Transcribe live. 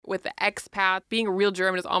with the expat. Being a real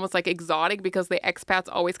German is almost like exotic because the expats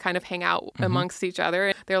always kind of hang out amongst each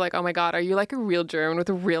other. They're like, oh my God, are you like a real German with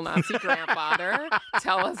a real Nazi grandfather?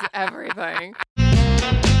 Tell us everything.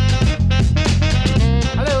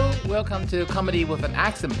 Hello, welcome to Comedy with an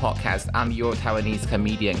Accent podcast. I'm your Taiwanese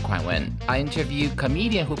comedian, Quan Wen. I interview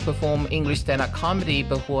comedians who perform English stand-up comedy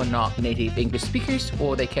but who are not native English speakers,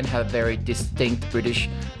 or they can have very distinct British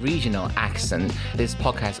regional accent. This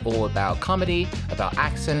podcast is all about comedy, about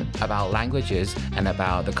accent, about languages, and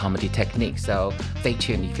about the comedy technique. So stay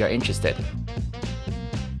tuned if you're interested.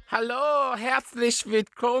 Hallo, herzlich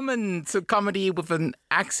willkommen to Comedy with an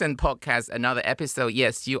Accent podcast, another episode.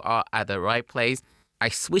 Yes, you are at the right place. I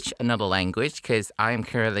switched another language because I am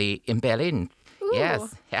currently in Berlin. Ooh.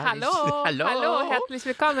 Yes. Hello. Hello, herzlich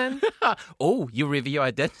willkommen. Oh, you reveal your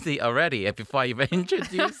identity already before I even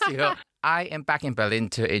introduce you. I am back in Berlin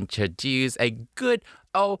to introduce a good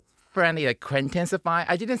old friendly acquaintance of mine.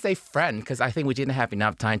 I didn't say friend because I think we didn't have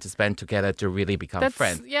enough time to spend together to really become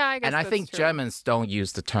friends. Yeah, I guess And I think true. Germans don't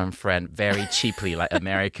use the term friend very cheaply like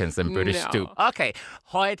Americans and British do. Okay,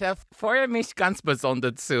 heute freue mich ganz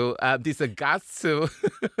besonders zu dieser Gast zu...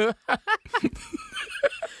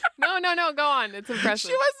 No, go on. It's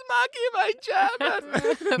impressive. She was mocking my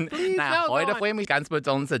German. Please, no, go heute on. freue ich mich ganz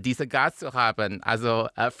besonders, diese Gast zu haben. Also,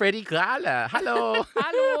 Freddi Gralle. Hallo.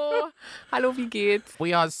 Hallo, wie geht's?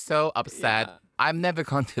 We are so upset. Yeah. I've never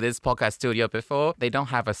gone to this podcast studio before. They don't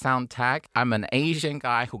have a sound tag. I'm an Asian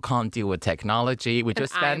guy who can't deal with technology. We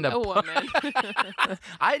just spend I'm a woman.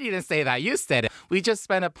 I didn't say that. You said it. We just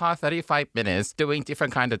spent a past 35 minutes doing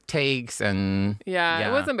different kind of takes and... Yeah,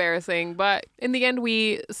 it was embarrassing. But in the end,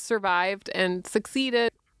 we survived and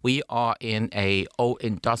succeeded. We are in a old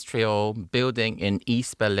industrial building in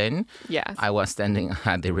East Berlin. Yes. I was standing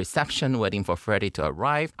at the reception waiting for Freddi to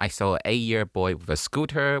arrive. I saw an 8-year boy with a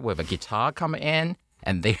scooter with a guitar come in.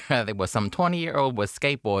 And there was some 20-year-old with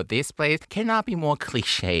skateboard. This place cannot be more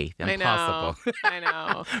cliche than possible. I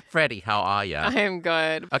know. Freddi, how are you? I'm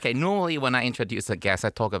good. Okay, normally when I introduce a guest, I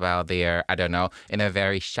talk about their, I don't know, in a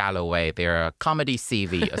very shallow way, their comedy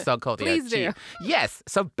CV, a so-called... Please do. Yes,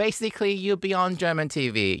 so basically you'll be on German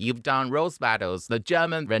TV. You've done Roast Battles, the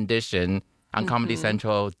German rendition on Comedy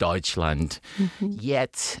Central Deutschland.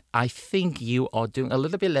 Yet, I think you are doing a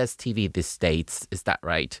little bit less TV these days. Is that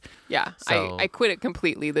right? Yeah, So- I quit it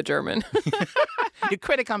completely, the German. You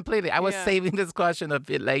quit it completely. I was saving this question a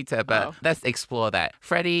bit later, but let's explore that.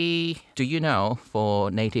 Freddi, do you know,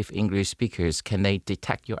 for native English speakers, can they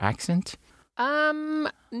detect your accent?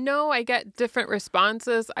 No, I get different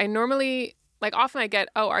responses. I normally, often I get,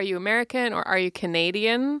 oh, are you American or are you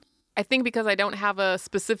Canadian? I think because I don't have a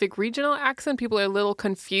specific regional accent, people are a little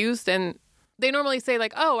confused and they normally say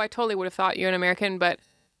oh, I totally would have thought you're an American. But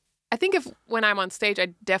I think when I'm on stage, I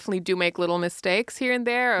definitely do make little mistakes here and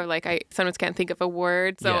there, or I sometimes can't think of a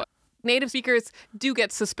word. So native speakers do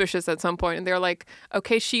get suspicious at some point and they're like,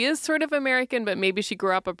 okay, she is sort of American, but maybe she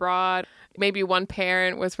grew up abroad. Maybe one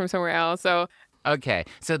parent was from somewhere else. So Okay,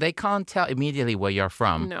 so they can't tell immediately where you're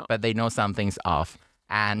from, No. but they know something's off.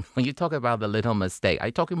 And when you talk about the little mistake, are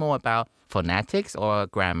you talking more about phonetics or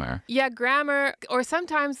grammar? yeah, grammar, or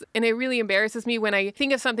sometimes, and it really embarrasses me when I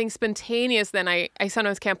think of something spontaneous, then I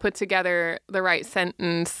sometimes can't put together the right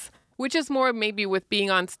sentence, which is more maybe with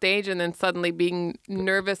being on stage and then suddenly being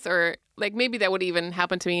nervous, or maybe that would even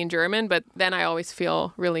happen to me in German, but then I always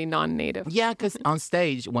feel really non-native. Yeah, because on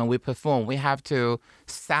stage, when we perform, we have to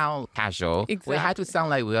sound casual. We have to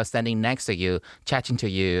sound like we are standing next to you, chatting to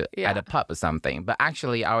you at a pub or something. But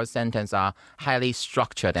actually, our sentences are highly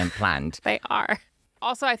structured and planned. They are.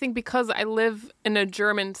 Also, I think because I live in a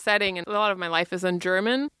German setting and a lot of my life is in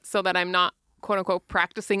German, so that I'm not, quote unquote,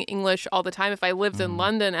 practicing English all the time. If I lived in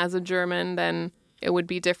London as a German, then it would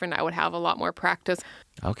be different. I would have a lot more practice.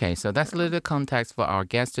 Okay, so that's a little context for our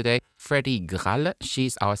guest today, Freddi Gralle.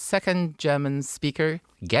 She's our second German speaker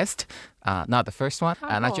guest, not the first one.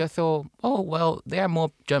 And I just thought, there are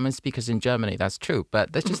more German speakers in Germany. That's true.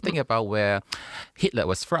 But let's just think about where Hitler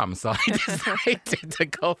was from. So I decided to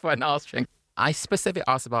go for an Austrian. I specifically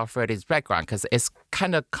asked about Freddi's background because it's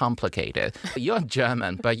kind of complicated. You're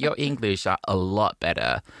German, but your English are a lot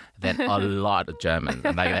better than a lot of Germans.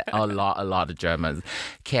 A lot of Germans.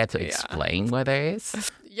 Care to explain what that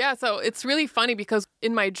is? Yeah, so it's really funny because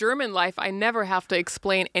in my German life, I never have to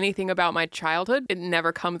explain anything about my childhood. It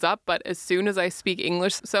never comes up. But as soon as I speak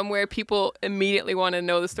English somewhere, people immediately want to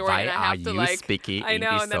know the story. Why and I have are to you speaking I know,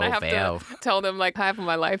 English and then so I have well? to tell them half of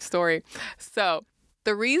my life story. So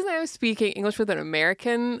The reason I'm speaking English with an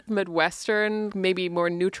American, Midwestern, maybe more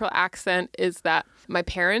neutral accent is that my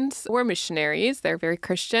parents were missionaries. They're very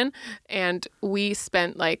Christian. And we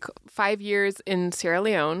spent like 5 years in Sierra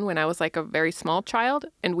Leone when I was like a very small child.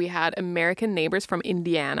 And we had American neighbors from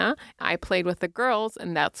Indiana. I played with the girls,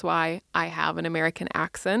 and that's why I have an American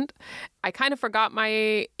accent. I kind of forgot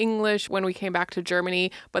my English when we came back to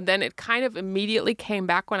Germany, but then it kind of immediately came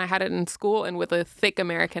back when I had it in school and with a thick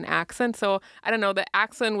American accent. So I don't know, the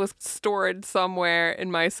accent was stored somewhere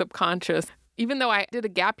in my subconscious. Even though I did a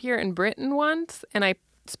gap year in Britain once and I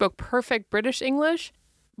spoke perfect British English,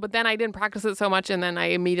 but then I didn't practice it so much, and then I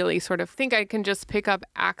immediately sort of think I can just pick up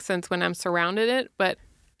accents when I'm surrounded it, but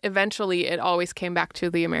eventually it always came back to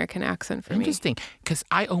the American accent for me. Interesting, because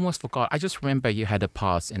I almost forgot. I just remember you had a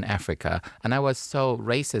pause in Africa, and I was so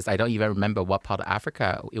racist, I don't even remember what part of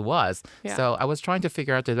Africa it was. Yeah. So I was trying to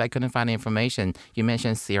figure out that I couldn't find information. You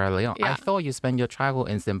mentioned Sierra Leone. Yeah. I thought you spent your travel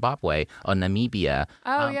in Zimbabwe or Namibia.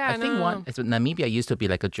 Oh, yeah, I think no. Namibia used to be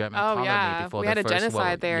like a German colony before we the had a First genocide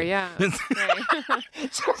World. there, yeah. Right.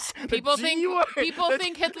 People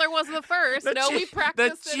think Hitler was the first. No, we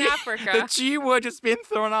practiced in Africa. The G word just being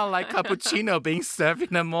thrown out like cappuccino being served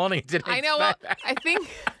in the morning. I know. Well,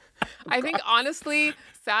 I think honestly,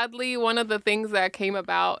 sadly, one of the things that came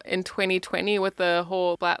about in 2020 with the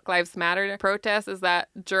whole Black Lives Matter protest is that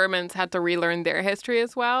Germans had to relearn their history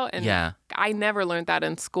as well. And yeah. I never learned that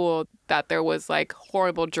in school, that there was like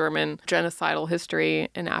horrible German genocidal history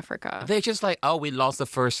in Africa. They're just like, oh, we lost the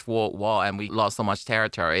First World War and we lost so much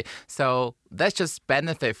territory. So let's just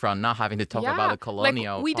benefit from not having to talk about the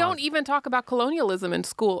colonial like, we part. don't even talk about colonialism in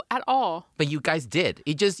school at all. But you guys did.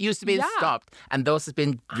 It just used to be stopped. And those have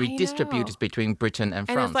been redistributed between Britain and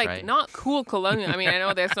France, it's like right? not cool colonial. I mean, I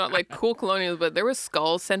know there's not like cool colonials, but there were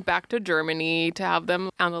skulls sent back to Germany to have them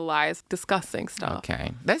analyzed. Disgusting stuff.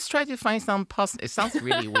 Okay. Let's try to find some positive. It sounds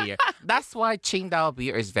really weird. That's why Qingdao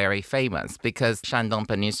beer is very famous, because Shandong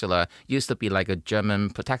Peninsula used to be like a German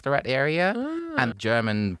protectorate area, and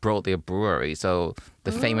German brought their brewery. So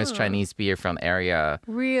the famous Chinese beer from the area.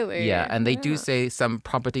 Really? Yeah. And they do say some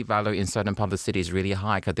property value in certain part of the city is really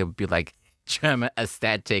high, because there would be like German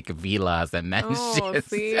aesthetic villas and mansions. Oh,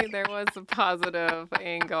 see, there was a positive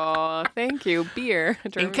angle. Thank you, beer.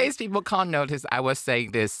 German. In case people can't notice, I was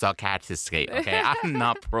saying this sarcastically, okay? I'm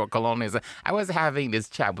not pro-colonialism. I was having this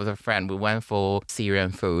chat with a friend. We went for Syrian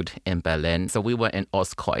food in Berlin. So we were in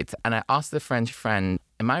Ostkreuz. And I asked the French friend,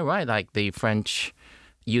 am I right? Like the French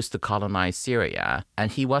used to colonize Syria,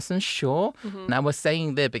 and he wasn't sure. And I was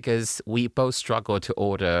saying that because we both struggled to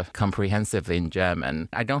order comprehensively in German.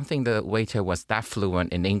 I don't think the waiter was that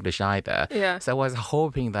fluent in English either. Yeah. So I was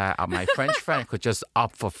hoping that my French friend could just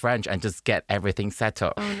opt for French and just get everything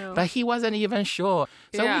settled. Oh, no. But he wasn't even sure.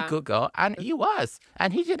 So we Googled, and he was.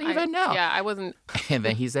 And he didn't even know. Yeah, I wasn't. And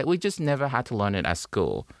then he said, we just never had to learn it at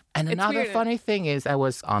school. And another weird. funny thing is, I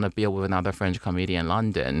was on a bill with another French comedian in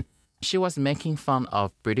London. She was making fun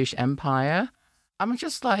of British Empire. I'm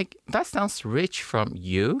just like, that sounds rich from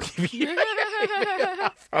you. From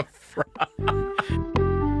France.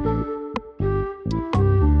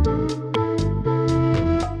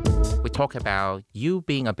 We talk about you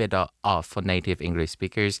being a bit off for native English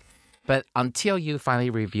speakers. But until you finally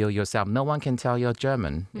reveal yourself, no one can tell you're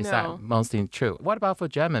German. Is that mostly true? What about for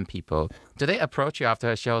German people? Do they approach you after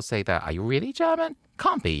a show, say that, are you really German?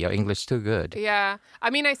 Can't be. Your English is too good. Yeah. I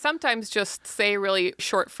mean, I sometimes just say really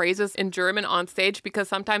short phrases in German on stage, because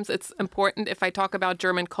sometimes it's important if I talk about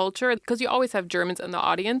German culture, because you always have Germans in the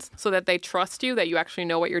audience so that they trust you, that you actually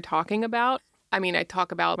know what you're talking about. I mean, I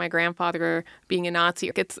talk about my grandfather being a Nazi.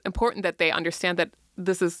 It's important that they understand that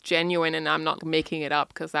this is genuine and I'm not making it up,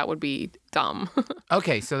 because that would be dumb.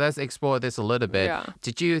 Okay, so let's explore this a little bit. Yeah.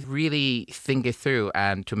 Did you really think it through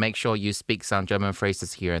and to make sure you speak some German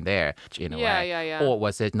phrases here and there in a way? Yeah. Or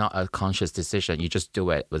was it not a conscious decision? You just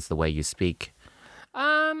do it with the way you speak?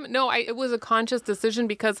 No, it was a conscious decision,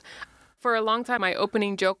 because for a long time, my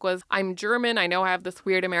opening joke was, I'm German. I know I have this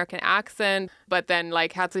weird American accent, but then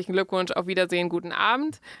like, herzlichen Glückwunsch, auf Wiedersehen, guten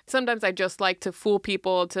Abend. Sometimes I just like to fool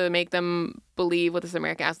people to make them believe with this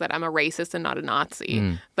American accent that I'm a racist and not a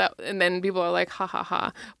Nazi. And then people are like, ha, ha,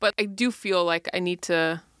 ha. But I do feel like I need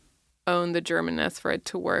to own the Germanness for it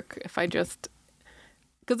to work. Because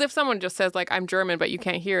if someone just says like, I'm German, but you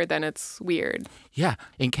can't hear, then it's weird. Yeah.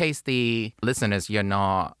 In case the listeners, you're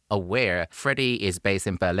not aware, Freddi is based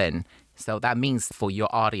in Berlin. So that means for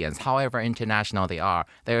your audience, however international they are,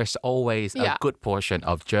 there's always a good portion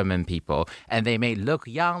of German people. And they may look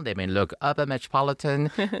young, they may look urban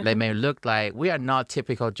metropolitan, they may look like we are not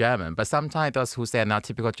typical German. But sometimes those who say are not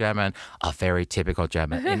typical German are very typical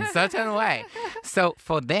German in a certain way. So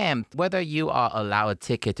for them, whether you are allowed a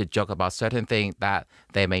ticket to joke about certain things that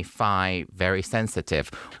they may find very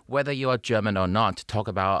sensitive, whether you are German or not, to talk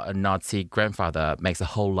about a Nazi grandfather makes a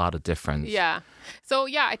whole lot of difference. Yeah. So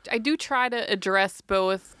yeah, I do try to address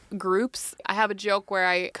both groups. I have a joke where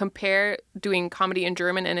I compare doing comedy in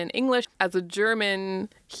German and in English. As a German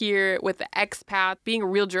here with the expat, being a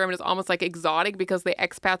real German is almost like exotic because the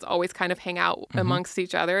expats always kind of hang out amongst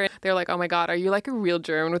each other. They're like, oh my God, are you like a real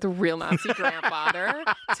German with a real Nazi grandfather?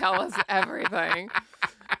 Tell us everything,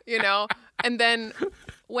 you know? And then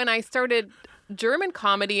when I started German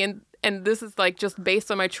comedy, and this is like just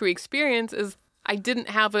based on my true experience, is I didn't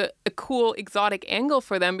have a cool exotic angle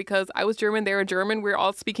for them because I was German, they were German, we were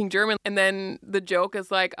all speaking German. And then the joke is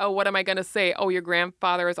like, oh, what am I going to say? Oh, your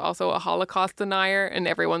grandfather is also a Holocaust denier. And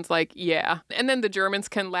everyone's like, yeah. And then the Germans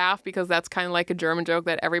can laugh because that's kind of like a German joke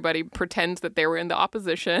that everybody pretends that they were in the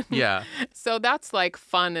opposition. Yeah. So that's like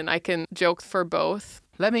fun, and I can joke for both.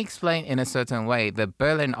 Let me explain in a certain way. The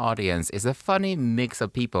Berlin audience is a funny mix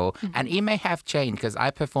of people, and it may have changed because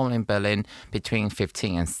I performed in Berlin between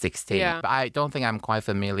 15 and 16. Yeah. But I don't think I'm quite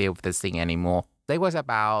familiar with the scene anymore. There was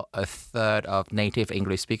about a third of native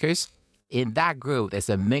English speakers. In that group, there's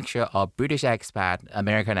a mixture of British expat,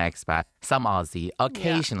 American expat, some Aussie,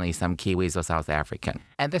 occasionally some Kiwis or South African.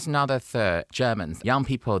 And there's another third, Germans. Young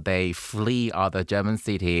people, they flee other German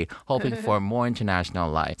city, hoping for more international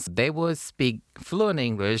life. They will speak fluent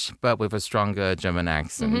English, but with a stronger German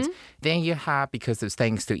accent. Then you have, because it's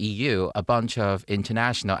thanks to EU, a bunch of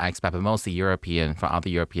international expats, but mostly European, from other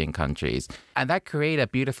European countries. And that creates a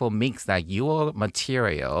beautiful mix that your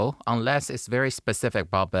material, unless it's very specific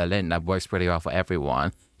about Berlin, that works pretty well for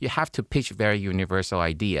everyone, you have to pitch a very universal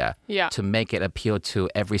idea to make it appeal to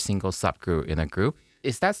every single subgroup in a group.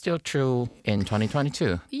 Is that still true in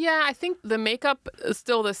 2022? Yeah, I think the makeup is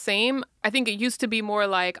still the same. I think it used to be more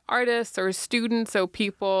like artists or students, so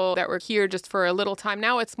people that were here just for a little time.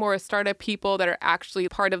 Now it's more startup people that are actually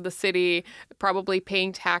part of the city, probably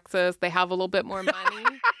paying taxes. They have a little bit more money.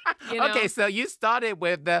 You know? Okay, so you started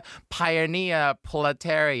with the pioneer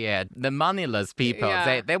proletariat, the moneyless people.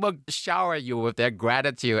 Yeah. They will shower you with their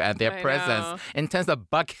gratitude and their presence in terms of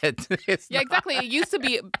bucket. Exactly. It used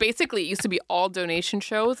to be all donation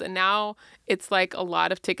shows, and now it's like a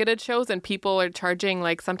lot of ticketed shows, and people are charging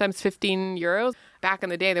like sometimes 15 euros. Back in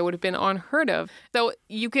the day, that would have been unheard of. So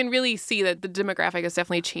you can really see that the demographic has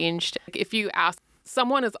definitely changed. If you ask,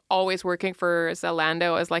 someone is always working for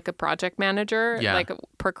Zalando as like a project manager, like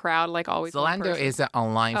per crowd, like always. Zalando is an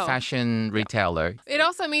online fashion retailer. It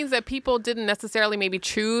also means that people didn't necessarily maybe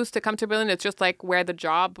choose to come to Berlin. It's just like where the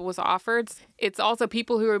job was offered. It's also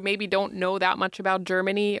people who maybe don't know that much about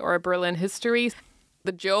Germany or Berlin history.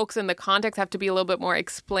 The jokes and the context have to be a little bit more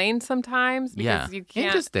explained sometimes because you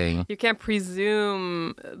can't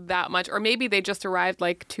presume that much. Or maybe they just arrived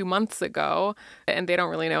like 2 months ago and they don't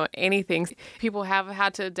really know anything. People have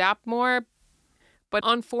had to adapt more. But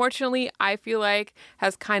unfortunately, I feel like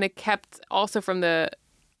has kind of kept also from the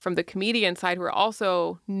comedian side, who are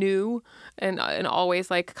also new and always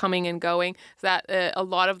like coming and going, that a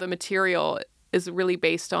lot of the material is really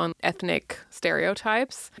based on ethnic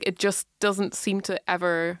stereotypes. It just doesn't seem to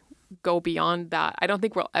ever go beyond that. I don't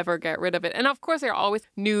think we'll ever get rid of it. And of course, there are always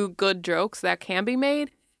new good jokes that can be made.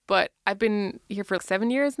 But I've been here for 7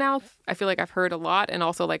 years now. I feel like I've heard a lot, and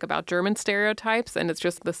also like about German stereotypes. And it's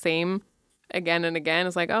just the same again and again.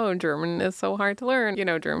 It's like, oh, German is so hard to learn. You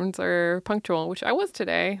know, Germans are punctual, which I was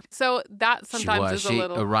today. So that sometimes is a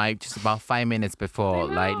little... She arrived just about 5 minutes before.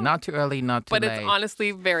 Like, not too early, not too late. But it's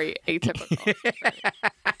honestly very atypical.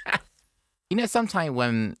 You know, sometimes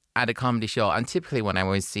when at a comedy show, and typically when I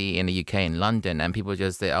would see in the UK, in London, and people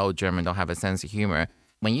just say, oh, German don't have a sense of humor.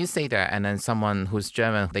 When you say that and then someone who's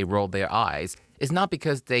German, they roll their eyes, it's not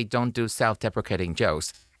because they don't do self-deprecating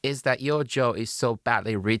jokes. Is that your joke is so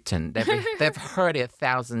badly written that they've heard it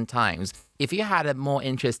 1,000 times. If you had a more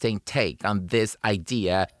interesting take on this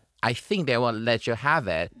idea, I think they will let you have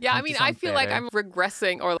it. Yeah, I mean, I feel like I'm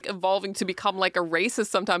regressing or like evolving to become like a racist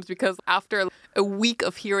sometimes, because after a week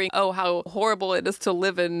of hearing, oh, how horrible it is to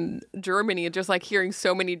live in Germany, and just like hearing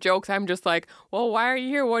so many jokes, I'm just like, well, why are you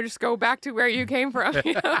here? Well, just go back to where you came from.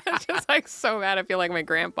 You know? It's just like so bad. I feel like my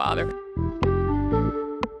grandfather.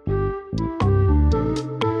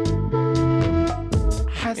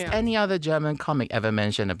 Has any other German comic ever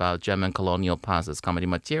mentioned about German colonial past as comedy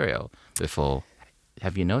material before?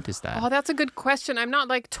 Have you noticed that? Oh, that's a good question. I'm not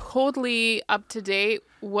like totally up to date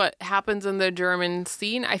what happens in the German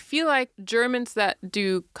scene. I feel like Germans that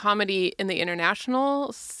do comedy in the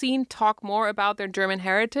international scene talk more about their German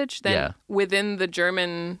heritage than within the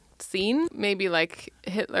German scene. Maybe like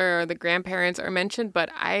Hitler or the grandparents are mentioned, but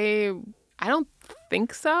I I don't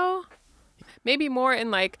think so. Maybe more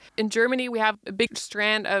in Germany, we have a big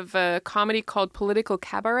strand of comedy called political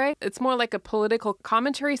cabaret. It's more like a political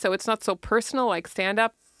commentary, so it's not so personal like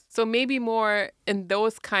stand-up. So maybe more in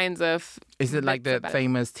those kinds of... Is it like the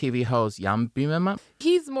famous TV host Jan Böhmermann?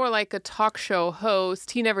 He's more like a talk show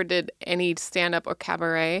host. He never did any stand-up or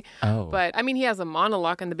cabaret. Oh. But, I mean, he has a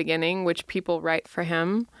monologue in the beginning, which people write for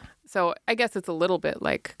him. So I guess it's a little bit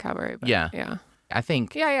like cabaret. But yeah. I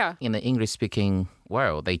think in the English-speaking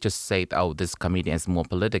world, they just say, oh, this comedian is more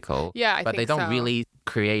political. Yeah, but they don't really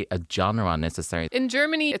create a genre necessarily. In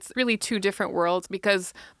Germany, it's really two different worlds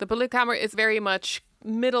because the political cabaret is very much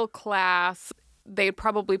middle class. They'd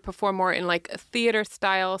probably perform more in like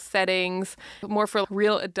theater-style settings, more for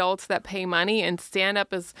real adults that pay money. And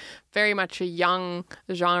stand-up is very much a young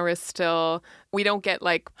genre still. We don't get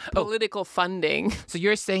like political funding. So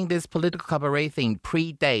you're saying this political cabaret thing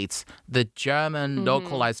predates the German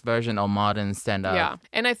localized version of modern stand-up? Yeah.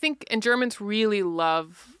 And I think Germans really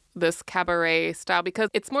love this cabaret style because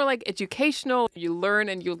it's more like educational. You learn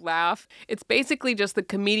and you laugh. It's basically just the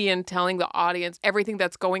comedian telling the audience everything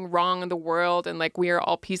that's going wrong in the world and like we are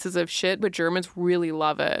all pieces of shit, but Germans really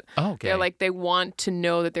love it. Oh, okay. They're like, they want to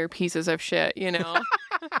know that they're pieces of shit, you know?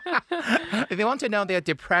 They want to know their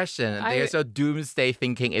depression. Their so doomsday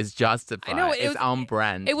thinking is justified. I know, it's on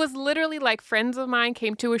brand. It was literally like friends of mine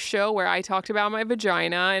came to a show where I talked about my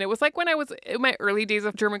vagina. And it was like when I was in my early days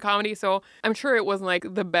of German comedy. So I'm sure it wasn't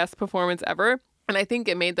like the best performance ever. And I think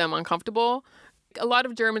it made them uncomfortable. A lot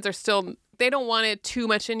of Germans are still, they don't want it too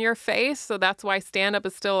much in your face. So that's why stand-up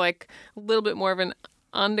is still like a little bit more of an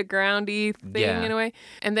undergroundy thing in a way.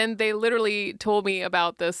 And then they literally told me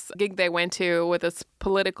about this gig they went to with this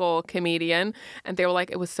political comedian, and they were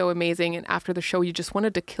like, it was so amazing, and after the show you just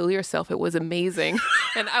wanted to kill yourself. It was amazing.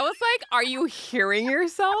 And I was like, are you hearing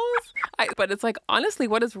yourselves? But it's like, honestly,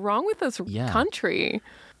 what is wrong with this country?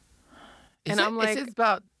 Is it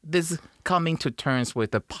about this coming to terms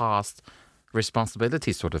with the past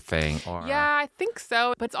responsibility sort of thing? Or... Yeah, I think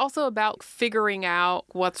so. But it's also about figuring out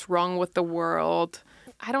what's wrong with the world.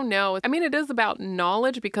 I don't know. I mean, it is about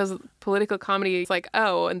knowledge because political comedy is like,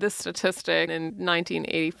 oh, and this statistic in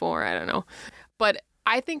 1984, I don't know. But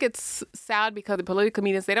I think it's sad because the political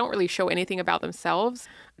comedians, they don't really show anything about themselves.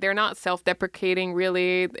 They're not self-deprecating,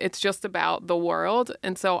 really. It's just about the world.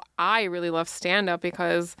 And so I really love stand-up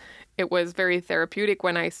because it was very therapeutic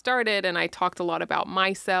when I started, and I talked a lot about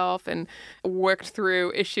myself and worked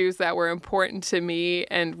through issues that were important to me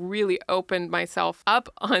and really opened myself up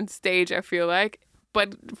on stage, I feel like.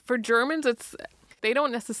 But for Germans, they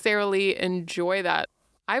don't necessarily enjoy that.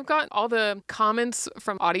 I've got all the comments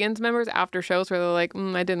from audience members after shows where they're like,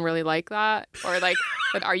 I didn't really like that. Or like,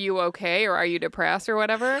 are you okay? Or are you depressed or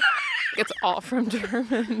whatever? It's all from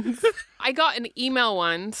Germans. I got an email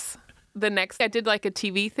once. The next, I did like a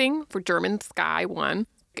TV thing for German Sky 1.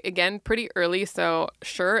 Again, pretty early, so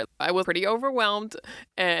sure, I was pretty overwhelmed,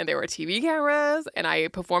 and there were TV cameras, and I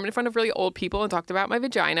performed in front of really old people and talked about my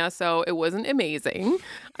vagina, so it wasn't amazing.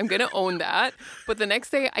 I'm going to own that. But the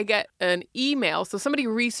next day, I get an email, so somebody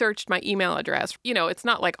researched my email address. You know, it's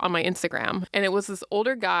not like on my Instagram, and it was this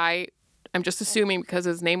older guy, I'm just assuming because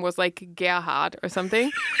his name was like Gerhard or something,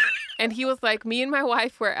 and he was like, me and my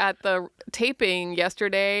wife were at the taping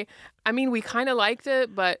yesterday. I mean, we kind of liked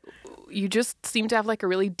it, but you just seem to have like a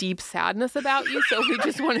really deep sadness about you. So we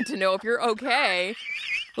just wanted to know if you're okay.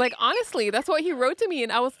 Like, honestly, that's what he wrote to me.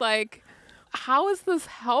 And I was like, how is this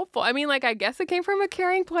helpful? I mean, like, I guess it came from a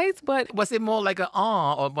caring place, but... Was it more like an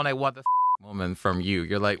or like, what the moment from you?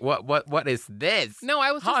 You're like, what is this? No,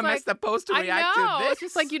 I was just how am I supposed to react to this? It's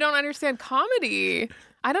just like, you don't understand comedy.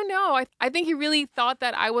 I don't know. I think he really thought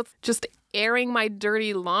that I was just airing my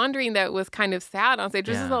dirty laundry, and that was kind of sad on stage.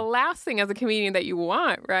 This is the last thing as a comedian that you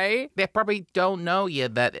want, right? They probably don't know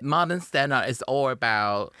yet that modern stand-up is all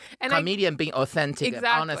about comedian being authentic and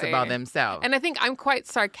honest about themselves. And I think I'm quite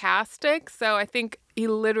sarcastic, so I think he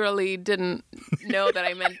literally didn't know that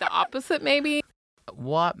I meant the opposite, maybe.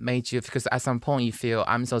 What made you, because at some point you feel,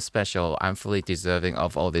 I'm so special, I'm fully deserving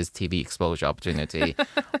of all this TV exposure opportunity.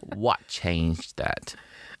 What changed that?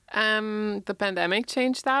 The pandemic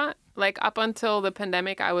changed that. Like, up until the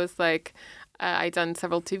pandemic, I was like, I'd done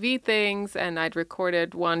several TV things, and I'd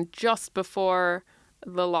recorded one just before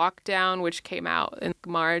the lockdown, which came out in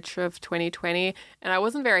March of 2020. And I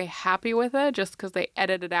wasn't very happy with it just because they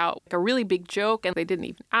edited out like a really big joke, and they didn't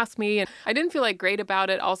even ask me. And I didn't feel like great about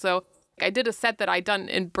it. Also, I did a set that I'd done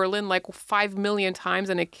in Berlin like 5 million times,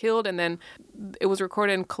 and it killed. And then it was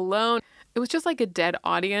recorded in Cologne. It was just like a dead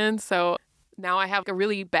audience. So Now I have a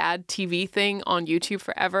really bad TV thing on YouTube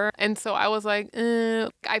forever. And so I was like,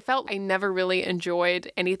 I felt I never really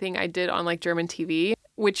enjoyed anything I did on like German TV,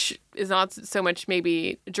 which is not so much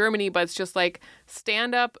maybe Germany, but it's just like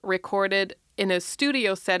stand-up recorded in a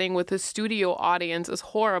studio setting with a studio audience is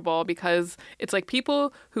horrible because it's like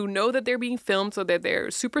people who know that they're being filmed, so that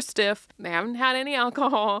they're super stiff. They haven't had any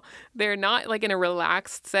alcohol. They're not like in a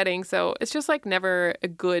relaxed setting. So it's just like never a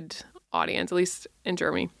good audience, at least in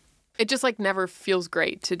Germany. It just like never feels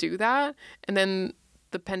great to do that. And then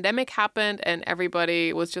the pandemic happened and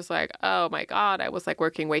everybody was just like, oh my God, I was like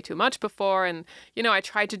working way too much before. And, you know, I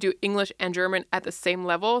tried to do English and German at the same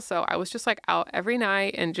level. So I was just like out every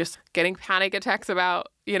night and just getting panic attacks about,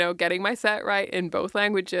 you know, getting my set right in both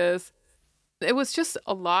languages. It was just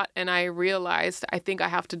a lot. And I realized I think I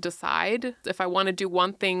have to decide if I want to do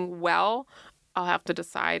one thing well, I'll have to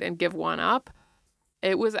decide and give one up.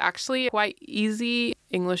 It was actually quite easy.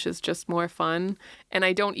 English is just more fun. And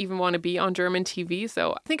I don't even want to be on German TV.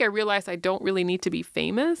 So I think I realized I don't really need to be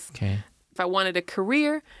famous. Okay. If I wanted a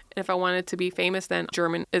career and if I wanted to be famous, then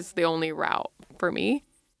German is the only route for me.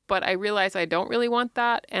 But I realized I don't really want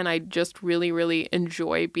that. And I just really, really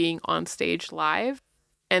enjoy being on stage live.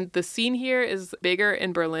 And the scene here is bigger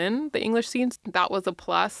in Berlin, the English scene. That was a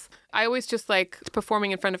plus. I always just like performing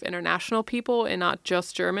in front of international people and not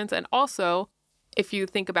just Germans. And also, if you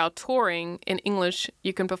think about touring in English,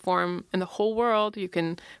 you can perform in the whole world. You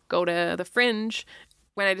can go to the Fringe.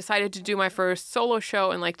 When I decided to do my first solo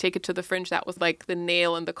show and like take it to the Fringe, that was like the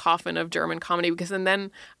nail in the coffin of German comedy, because and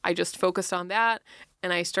then I just focused on that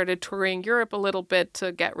and I started touring Europe a little bit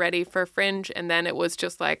to get ready for Fringe. And then it was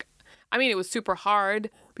just like, I mean, it was super hard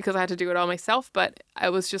because I had to do it all myself, but I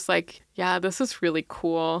was just like, yeah, this is really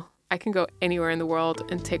cool. I can go anywhere in the world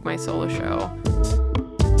and take my solo show.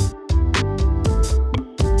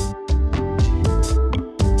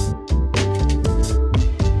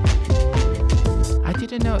 I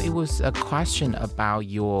didn't know it was a question about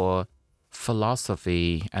your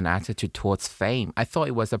philosophy and attitude towards fame. I thought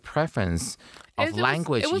it was a preference of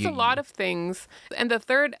language. It was a lot of things. And the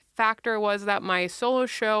third factor was that my solo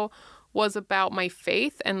show was about my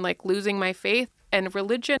faith and like losing my faith. And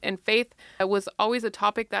religion and faith was always a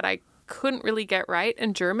topic that I couldn't really get right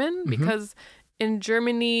in German because in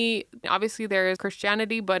Germany, obviously there is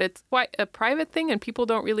Christianity, but it's quite a private thing and people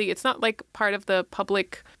don't really, it's not like part of the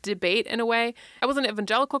public debate in a way. I was an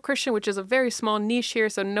evangelical Christian, which is a very small niche here,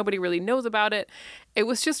 so nobody really knows about it. It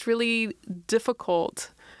was just really difficult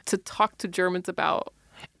to talk to Germans about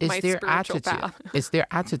my spiritual path. Is their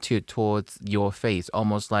attitude towards your faith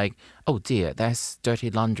almost like, oh dear, that's dirty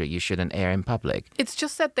laundry, you shouldn't air in public? It's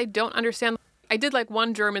just that they don't understand. I did like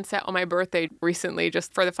one German set on my birthday recently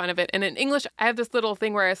just for the fun of it. And in English, I have this little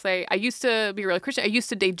thing where I say, I used to be really Christian. I used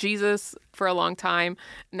to date Jesus for a long time.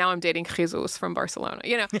 Now I'm dating Jesus from Barcelona,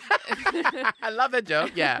 you know. I love that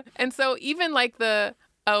joke, yeah. And so even like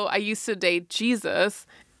I used to date Jesus,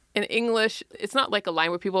 in English, it's not like a line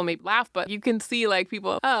where people may laugh, but you can see like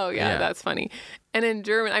people, oh yeah, that's funny. And in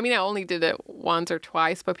German, I mean, I only did it once or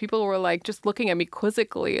twice, but people were like just looking at me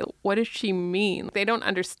quizzically. What does she mean? They don't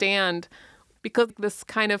understand. Because this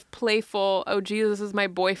kind of playful, oh, Jesus is my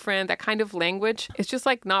boyfriend, that kind of language, it's just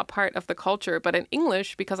like not part of the culture. But in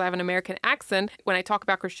English, because I have an American accent, when I talk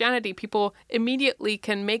about Christianity, people immediately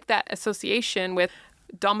can make that association with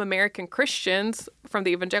dumb American Christians from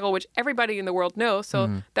the evangelical, which everybody in the world knows.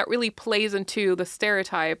 So that really plays into the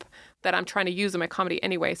stereotype that I'm trying to use in my comedy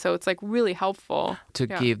anyway. So it's like really helpful. To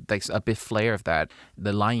give like a bit flair of that,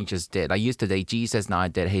 the line you just did, I used to date Jesus, now I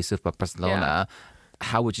date Jesus for Barcelona. Yeah.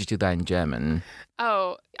 How would you do that in German?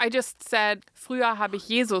 Oh, I just said, früher habe ich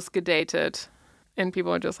Jesus gedatet. And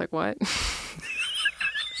people are just like, what?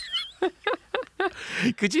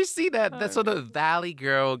 Could you see that sort of Valley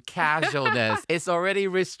Girl casualness? It's already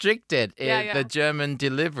restricted in the German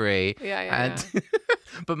delivery. Yeah.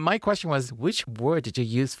 But my question was, which word did you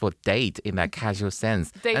use for date in that casual sense?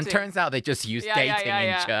 Dating. And turns out they just use dating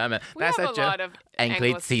in German. We have a lot of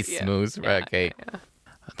Anglicismus. Okay. Yeah.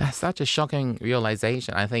 That's such a shocking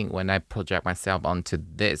realization. I think when I project myself onto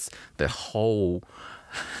this, the whole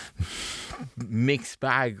mixed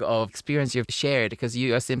bag of experience you've shared, because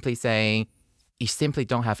you are simply saying you simply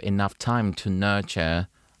don't have enough time to nurture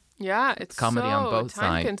it's comedy on both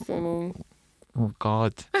sides. Time-consuming. Oh,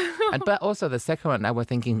 God. But also the second one, I was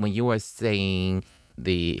thinking when you were saying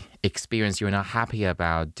the experience you're not happy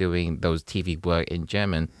about doing those TV work in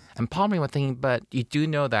German. And part of me was thinking, but you do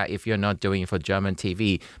know that if you're not doing it for German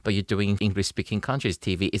TV, but you're doing English-speaking countries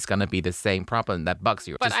TV, it's going to be the same problem that bugs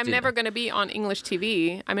you. But I'm never going to be on English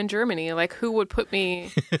TV. I'm in Germany. Like, who would put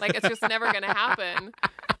me... Like, it's just never going to happen.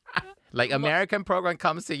 Like American program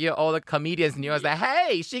comes to you, all the comedians in yours say,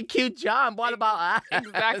 hey, she cute John. What about us?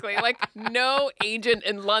 Exactly. Like no agent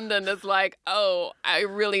in London is like, oh, I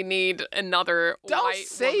really need another Don't white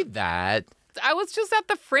say woman. that. I was just at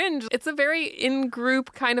the Fringe. It's a very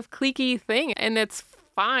in-group kind of cliquey thing, and it's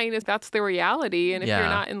fine if that's the reality. And if you're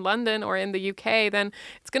not in London or in the UK, then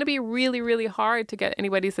it's going to be really, really hard to get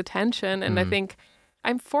anybody's attention. And I think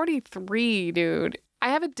I'm 43, dude. I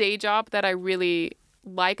have a day job that I really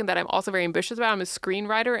like and that I'm also very ambitious about. I'm a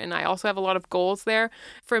screenwriter and I also have a lot of goals there.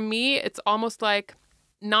 For me, it's almost like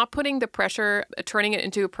not putting the pressure, turning it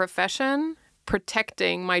into a profession,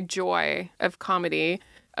 protecting my joy of comedy,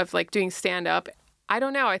 of like doing stand-up. I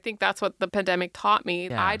don't know. I think that's what the pandemic taught me.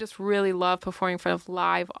 Yeah. I just really love performing in front of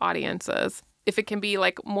live audiences. If it can be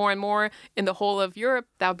like more and more in the whole of Europe,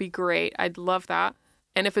 that would be great. I'd love that.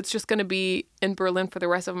 And if it's just going to be in Berlin for the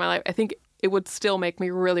rest of my life, I think it would still make me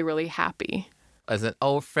really, really happy. As an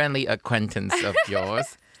old friendly acquaintance of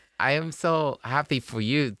yours, I am so happy for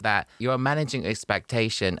you that you're managing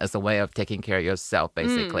expectation as a way of taking care of yourself,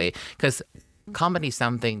 basically. Because comedy is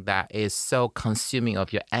something that is so consuming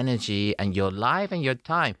of your energy and your life and your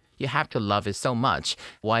time. You have to love it so much.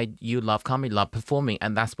 Why you love comedy, love performing,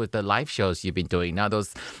 and that's with the live shows you've been doing. Now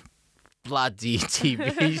those bloody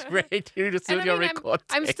TV, radio, studio recording.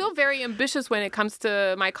 I'm still very ambitious when it comes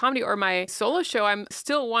to my comedy or my solo show. I'm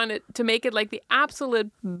still wanted to make it like the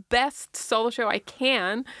absolute best solo show I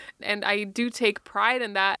can. And I do take pride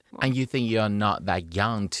in that. And you think you're not that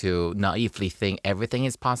young to naively think everything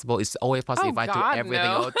is possible? It's always possible if I do everything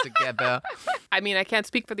all together. I mean, I can't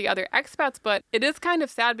speak for the other expats, but it is kind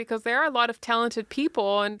of sad because there are a lot of talented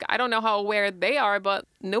people and I don't know how aware they are, but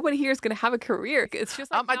nobody here is going to have a career. It's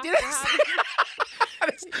just like I didn't say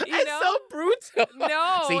That's so brutal.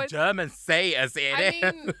 No. See, Germans say as it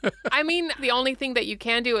is. I mean, the only thing that you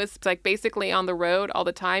can do is like basically on the road all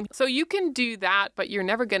the time. So you can do that, but you're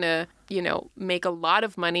never going to, make a lot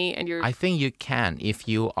of money and you're... I think you can if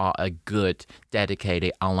you are a good,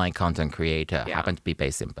 dedicated online content creator, happen to be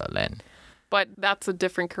based in Berlin. But that's a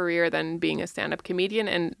different career than being a stand-up comedian.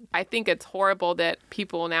 And I think it's horrible that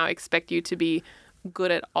people now expect you to be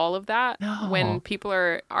good at all of that. No. When people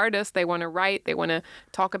are artists, they want to write, they want to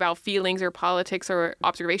talk about feelings or politics or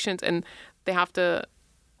observations, and they have to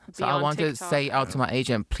be So I want to say out to my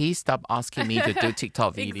agent, please stop asking me to do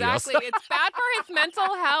TikTok videos. Exactly. It's bad for his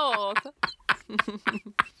mental health.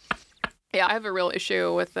 Yeah, I have a real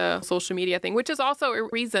issue with the social media thing, which is also a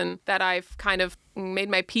reason that I've kind of made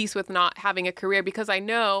my peace with not having a career, because I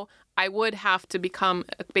know I would have to become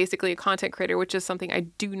basically a content creator, which is something I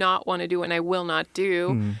do not want to do and I will not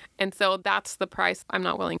do. And so that's the price I'm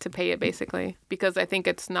not willing to pay it, basically, because I think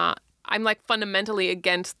it's not, I'm like fundamentally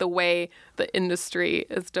against the way the industry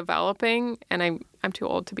is developing, and I'm too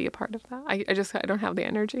old to be a part of that. I don't have the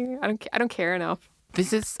energy. I don't care enough.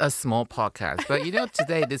 This is a small podcast, but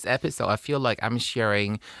today, this episode, I feel like I'm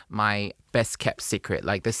sharing my best kept secret,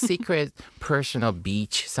 like the secret personal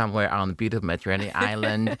beach somewhere on the beautiful Mediterranean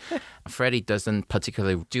island. Freddi doesn't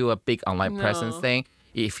particularly do a big online presence thing.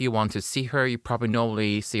 If you want to see her, you probably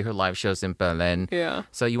normally see her live shows in Berlin. Yeah.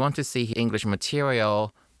 So you want to see English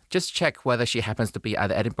material, just check whether she happens to be at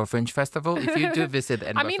the Edinburgh Fringe Festival. If you do visit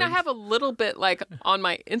Edinburgh Fringe. I have a little bit like on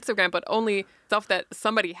my Instagram, but only stuff that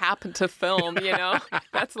somebody happened to film,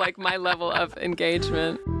 That's like my level of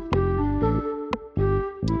engagement.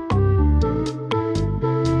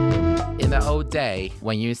 In the old day,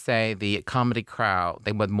 when you say the comedy crowd,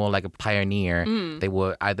 they were more like a pioneer. They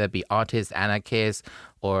would either be artists, anarchists,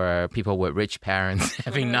 or people with rich parents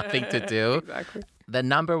having nothing to do. Exactly. The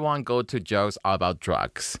number one go-to jokes are about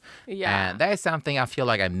drugs. Yeah. And that is something I feel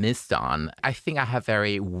like I missed on. I think I have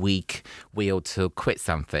very weak will to quit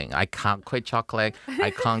something. I can't quit chocolate.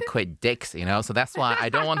 I can't quit dicks, So that's why I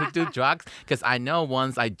don't want to do drugs, because I know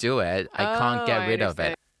once I do it, I can't get rid of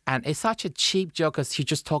it. And it's such a cheap joke because he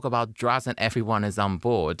just talk about drugs and everyone is on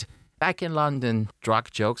board. Back in London,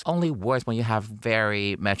 drug jokes only works when you have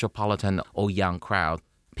very metropolitan or young crowd.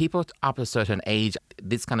 People up to a certain age,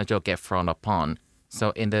 this kind of joke get frowned upon.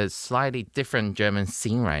 So in the slightly different German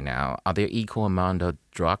scene right now, are there equal amount of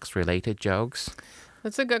drugs-related jokes?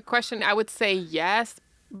 That's a good question. I would say yes,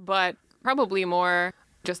 but probably more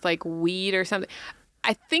just like weed or something.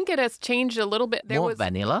 I think it has changed a little bit. More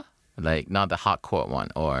vanilla? Like not the hardcore one,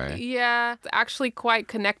 or... Yeah, it's actually quite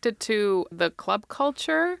connected to the club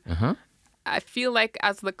culture. I feel like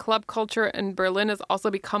as the club culture in Berlin has also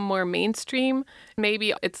become more mainstream,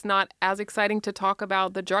 maybe it's not as exciting to talk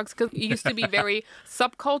about the drugs, because it used to be very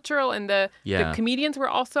subcultural, and the comedians were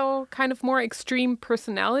also kind of more extreme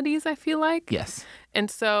personalities, I feel like. Yes. And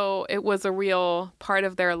so it was a real part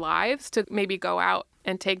of their lives to maybe go out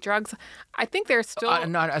and take drugs. I think they're still...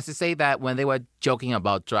 No, as to say that when they were joking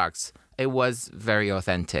about drugs, it was very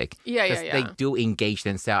authentic. Yeah. They do engage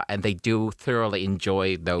themselves and they do thoroughly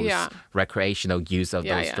enjoy those recreational use of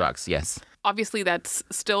those drugs. Yes. Obviously, that's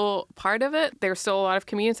still part of it. There's still a lot of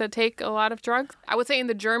comedians that take a lot of drugs. I would say in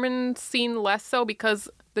the German scene, less so, because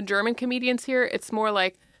the German comedians here, it's more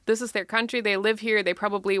like, this is their country. They live here. They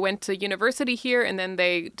probably went to university here and then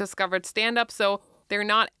they discovered stand-up. So they're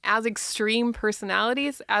not as extreme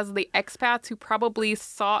personalities as the expats who probably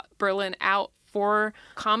sought Berlin out for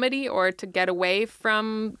comedy or to get away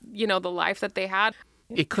from, the life that they had.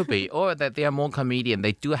 It could be. Or that they are more comedian.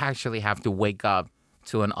 They do actually have to wake up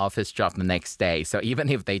to an office job the next day. So even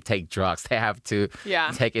if they take drugs, they have to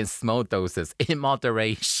take in small doses in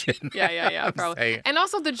moderation. Yeah, probably. And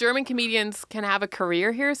also the German comedians can have a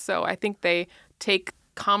career here. So I think they take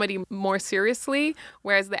comedy more seriously.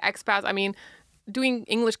 Whereas the expats, doing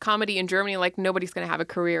English comedy in Germany, like, nobody's going to have a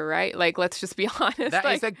career, right? Like, let's just be honest. That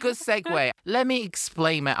is a good segue. Let me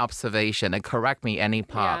explain my observation and correct me any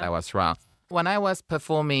part that was wrong. When I was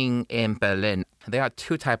performing in Berlin, there are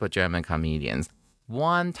two types of German comedians.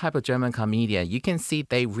 One type of German comedian, you can see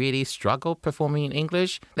they really struggle performing in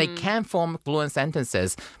English. They can form fluent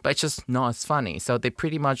sentences, but it's just not as funny. So they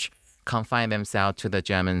pretty much confine themselves to the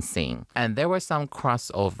German scene. And there were some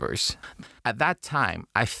crossovers. At that time,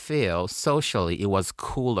 I feel socially it was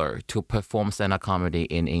cooler to perform stand-up comedy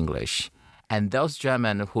in English. And those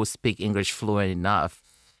Germans who speak English fluent enough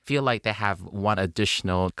feel like they have one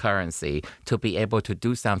additional currency to be able to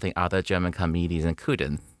do something other German comedians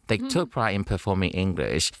couldn't. They took pride in performing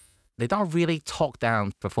English. They don't really talk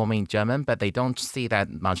down performing German, but they don't see that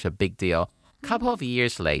much a big deal. A couple of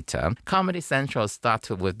years later, Comedy Central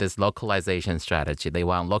started with this localization strategy. They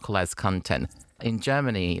want localized content. In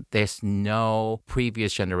Germany, there's no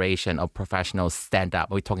previous generation of professional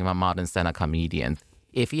stand-up. We're talking about modern stand-up comedians.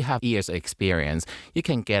 If you have years of experience, you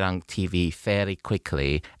can get on TV fairly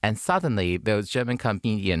quickly. And suddenly, those German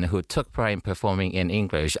comedians who took pride in performing in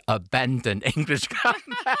English abandoned English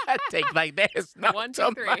content. Like, there's no 1,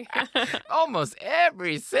 2, 3. Almost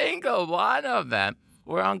every single one of them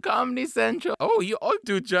were on Comedy Central. Oh, you all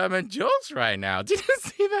do German jokes right now. Did you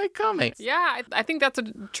see that coming? Yeah, I think that's a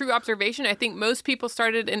true observation. I think most people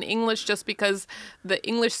started in English just because the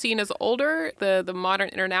English scene is older. The modern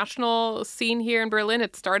international scene here in Berlin,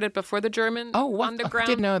 it started before the German underground. I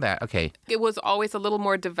didn't know that. Okay. It was always a little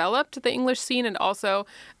more developed, the English scene. And also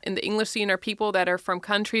in the English scene are people that are from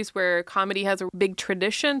countries where comedy has a big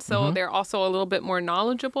tradition. So they're also a little bit more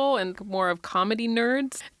knowledgeable and more of comedy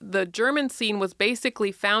nerds. The German scene was basically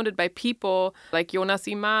founded by people like Jonas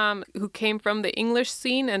Imam, who came from the English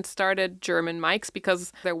scene and started German mics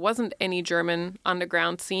because there wasn't any German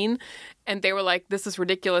underground scene. And they were like, this is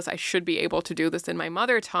ridiculous. I should be able to do this in my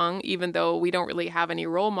mother tongue, even though we don't really have any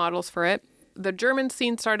role models for it. The German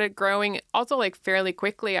scene started growing also like fairly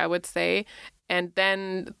quickly, I would say. And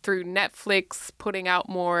then through Netflix putting out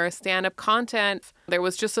more stand-up content, there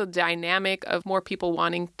was just a dynamic of more people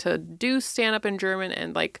wanting to do stand-up in German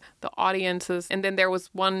and like the audiences. And then there was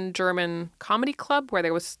one German comedy club where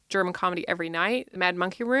there was German comedy every night, Mad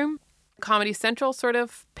Monkey Room. Comedy Central sort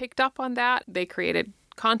of picked up on that. They created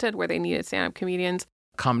content where they needed stand-up comedians.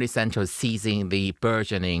 Comedy Central seizing the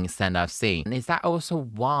burgeoning stand-up scene. And is that also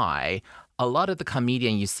why a lot of the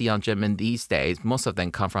comedians you see on German these days, most of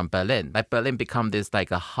them come from Berlin. Like Berlin become this like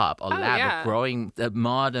a hub, lab of growing the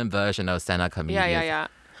modern version of stand-up comedians. Yeah.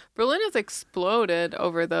 Berlin has exploded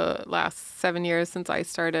over the last 7 years since I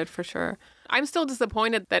started, for sure. I'm still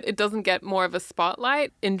disappointed that it doesn't get more of a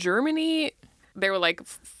spotlight. In Germany, there were like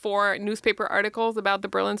 4 newspaper articles about the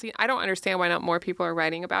Berlin scene. I don't understand why not more people are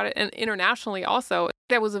writing about it. And internationally also,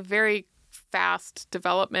 there was a very fast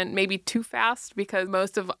development, maybe too fast, because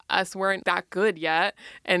most of us weren't that good yet.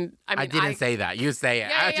 And I didn't say that. You say it.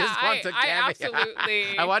 Yeah, I just want to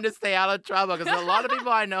absolutely. I want to stay out of trouble because a lot of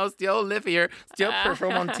people I know still live here, still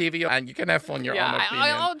perform on TV, and you can have on your own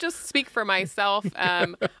opinion. I'll just speak for myself.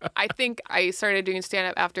 I think I started doing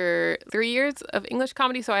stand-up after 3 years of English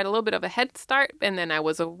comedy, so I had a little bit of a head start. And then I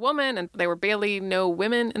was a woman, and there were barely no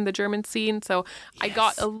women in the German scene, so I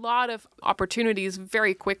got a lot of opportunities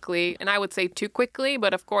very quickly. And I would say too quickly,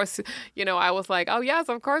 but of course, I was like, oh yes,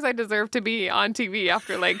 of course I deserve to be on TV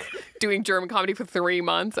after like doing German comedy for 3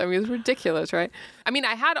 months. I mean, it's ridiculous, right? I mean,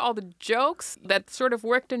 I had all the jokes that sort of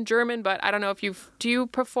worked in German, but I don't know if do you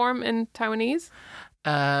perform in Taiwanese?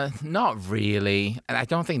 Not really. And I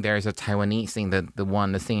don't think there's a Taiwanese thing that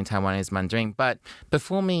the thing in Taiwan is Mandarin. But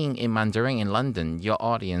performing in Mandarin in London, your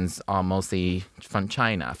audience are mostly from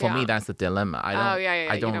China. For me, that's the dilemma.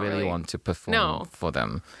 I don't really want to perform for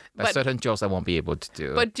them. There's certain jokes I won't be able to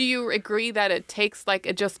do. But do you agree that it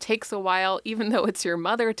just takes a while, even though it's your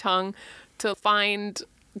mother tongue, to find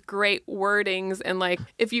great wordings, and like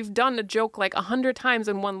if you've done a joke like 100 times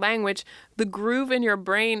in one language, the groove in your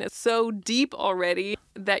brain is so deep already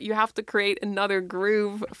that you have to create another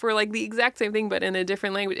groove for like the exact same thing but in a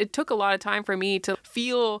different language. It took a lot of time for me to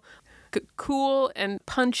feel cool and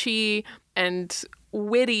punchy and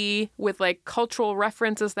witty with like cultural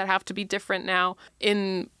references that have to be different now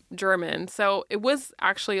in German. So it was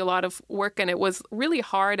actually a lot of work, and it was really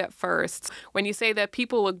hard at first. When you say that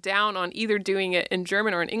people look down on either doing it in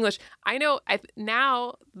German or in English, I know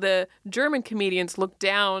now the German comedians look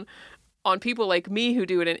down on people like me who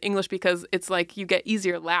do it in English because it's like you get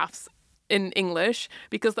easier laughs in English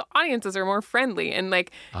because the audiences are more friendly. And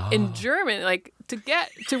like in German, like to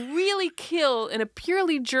really kill in a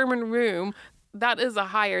purely German room, that is a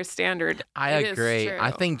higher standard. I agree.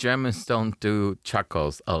 I think Germans don't do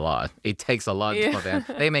chuckles a lot. It takes a lot for them.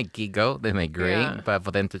 They may giggle, they may grin, but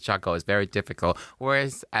for them to chuckle is very difficult.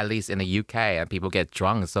 Whereas at least in the UK, and people get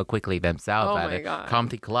drunk so quickly themselves at a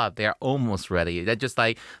comedy club, they're almost ready. They're just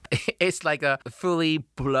like, it's like a fully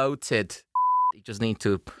bloated. You just need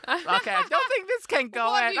to. Okay, I don't think this can go.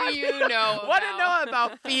 What do you know? What do you know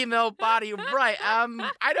about female body? Right. I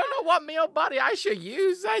don't know what male body I should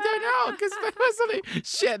use. I don't know because personally,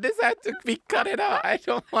 shit, this had to be cut it out. I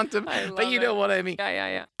don't want to. But you know what I mean.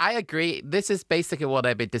 Yeah. I agree. This is basically what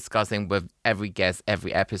I've been discussing with every guest,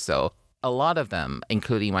 every episode. A lot of them,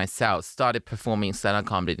 including myself, started performing stand-up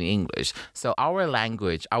comedy in English. So our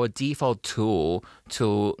language, our default tool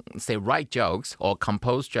to, say, write jokes or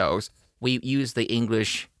compose jokes, we use the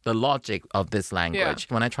English, the logic of this language.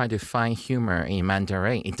 When I try to find humor in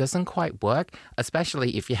Mandarin, it doesn't quite work,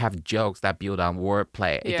 especially if you have jokes that build on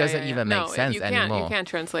wordplay. It doesn't even make sense anymore. You can't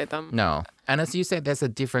translate them. No. And as you said, there's a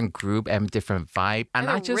different group and different vibe. And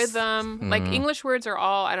I just... rhythm. Like English words are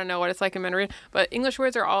all, I don't know what it's like in Mandarin, but English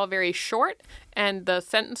words are all very short and the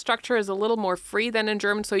sentence structure is a little more free than in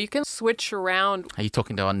German. So you can switch around. Are you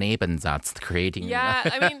talking about Nebensatz, creating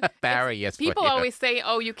I mean, barriers? People always say,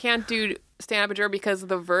 oh, you can't do stand-up in German because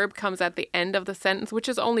the verb comes at the end of the sentence, which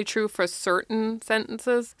is only true for certain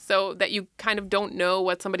sentences. So that you kind of don't know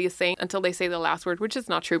what somebody is saying until they say the last word, which is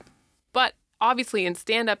not true. But obviously, in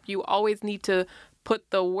stand-up, you always need to put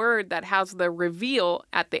the word that has the reveal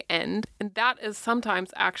at the end. And that is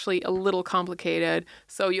sometimes actually a little complicated.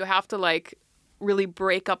 So you have to like really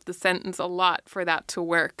break up the sentence a lot for that to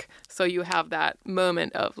work. So you have that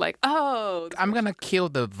moment of like, oh. I'm going to kill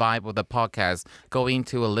the vibe of the podcast, go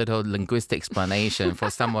into a little linguistic explanation for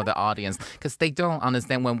some of the audience, because they don't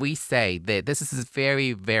understand when we say that this is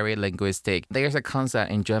very, very linguistic. There's a concept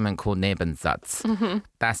in German called Nebensatz. Mm-hmm.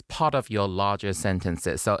 That's part of your larger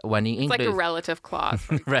sentences. So when in English... It's like a relative clause,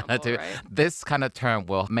 for example, relative. Right? This kind of term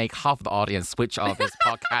will make half the audience switch off this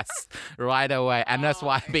podcast right away. And that's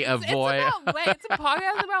why we avoid... It's a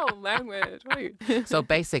podcast about language. Right? So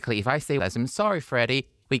basically, if I say, I'm sorry, Freddy,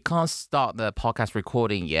 we can't start the podcast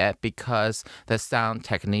recording yet because the sound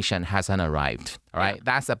technician hasn't arrived. All right. Yeah.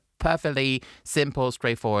 That's a perfectly simple,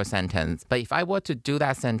 straightforward sentence. But if I were to do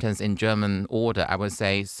that sentence in German order, I would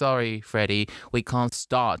say, sorry, Freddy, we can't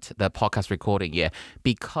start the podcast recording yet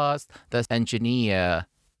because the engineer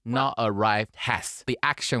not arrived has. The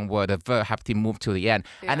action word, the verb have to move to the end.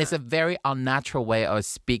 Yeah. And it's a very unnatural way of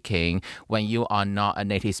speaking when you are not a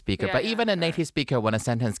native speaker. But even a native speaker, when a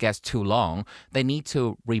sentence gets too long, they need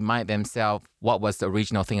to remind themselves what was the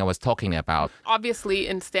original thing I was talking about. Obviously,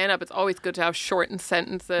 in stand-up, it's always good to have shortened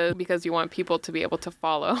sentences because you want people to be able to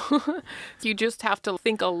follow. You just have to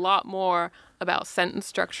think a lot more about sentence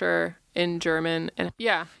structure in German. And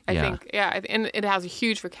I think and it has a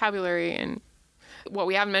huge vocabulary. And what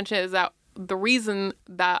we haven't mentioned is that the reason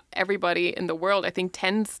that everybody in the world, I think,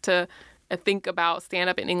 tends to think about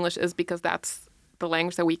stand-up in English is because that's the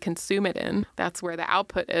language that we consume it in. That's where the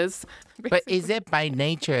output is. But is it by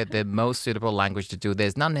nature the most suitable language to do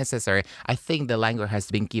this? Not necessary. I think the language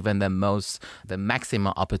has been given the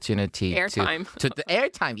maximum opportunity airtime. to the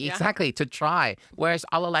airtime, exactly, to try. Whereas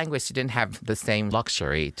other languages didn't have the same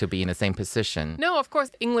luxury to be in the same position. No, of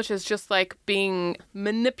course, English is just like being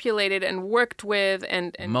manipulated and worked with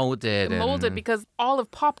and molded because all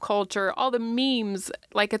of pop culture, all the memes,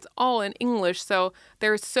 like it's all in English. So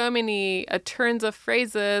there's so many turns of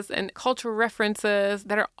phrases and cultural references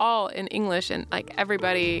that are all in English, and like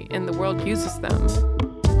everybody in the world uses them.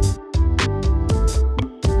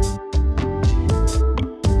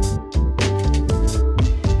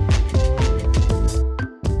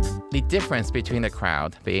 difference between the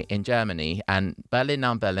crowd in Germany and Berlin,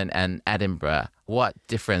 non-Berlin, and Edinburgh? What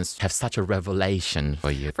difference have such a revelation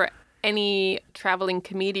for you? For any traveling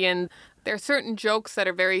comedian, there are certain jokes that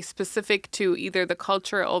are very specific to either the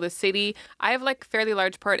culture or the city. I have like a fairly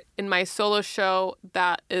large part in my solo show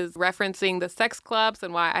that is referencing the sex clubs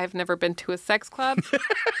and why I've never been to a sex club.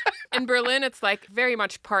 In Berlin, it's like very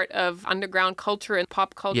much part of underground culture and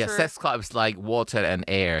pop culture. Yeah, sex clubs like water and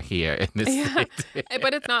air here in this city.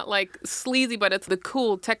 But it's not like sleazy, but it's the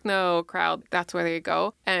cool techno crowd. That's where they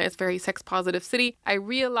go. And it's a very sex positive city. I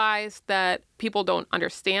realized that people don't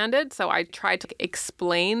understand it. So I tried to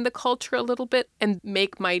explain the culture a little bit and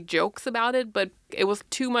make my jokes about it. But it was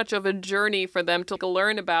too much of a journey for them to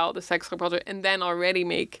learn about the sex club culture and then already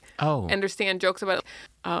understand jokes about it.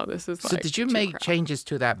 Oh, this is So did you make changes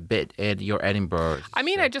to that bit in your Edinburgh? I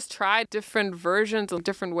mean, I just tried different versions and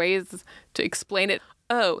different ways to explain it.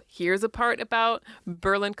 Oh, here's a part about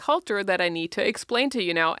Berlin culture that I need to explain to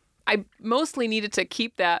you now. I mostly needed to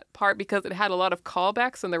keep that part because it had a lot of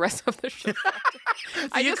callbacks and the rest of the show.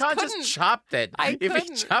 So you can't just chop it. If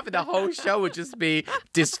you chop it, the whole show would just be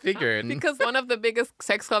disfigured. Because one of the biggest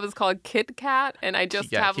sex clubs is called Kit Kat, and I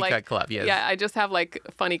just have Kit Kat Club, yes. I just have like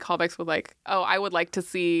funny callbacks with like, oh, I would like to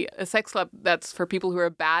see a sex club that's for people who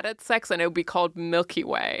are bad at sex, and it would be called Milky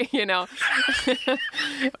Way. You know,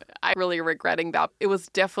 I'm really regretting that. It was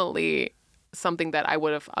definitely something that I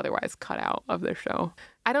would have otherwise cut out of the show.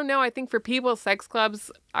 I don't know. I think for people, sex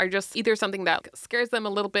clubs are just either something that scares them a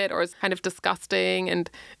little bit or is kind of disgusting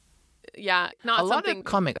and not a lot of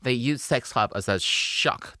comics, they use sex club as a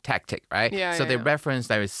shock tactic, right? So they reference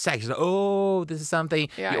there is sex. Oh, this is something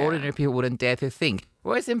the ordinary people wouldn't dare to think.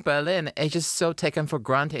 Whereas in Berlin, it's just so taken for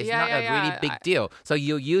granted. It's not a really big deal. So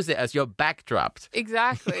you use it as your backdrop.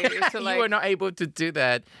 Exactly. So you were not able to do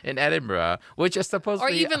that in Edinburgh, which is supposed to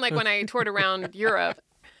be... Or even like when I toured around Europe.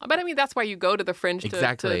 But I mean, that's why you go to the Fringe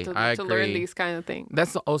to learn these kind of things.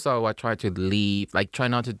 That's also why I try to leave, like try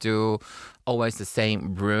not to do always the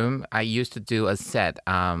same room. I used to do a set,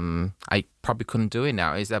 I probably couldn't do it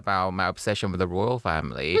now. It's about my obsession with the royal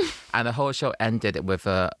family. And the whole show ended with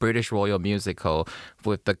a British royal musical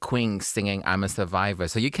with the Queen singing I'm a Survivor.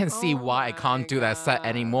 So you can see why I can't do that set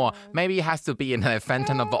anymore. Maybe it has to be in a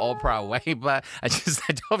Phantom of the Opera way, but I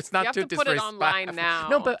hope it's not too disrespectful. You have to put it online now.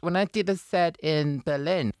 No, but when I did a set in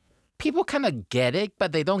Berlin, people kind of get it,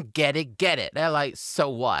 but they don't get it. They're like, so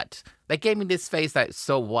what? They gave me this face like,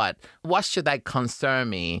 so what? What should that concern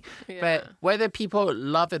me? Yeah. But whether people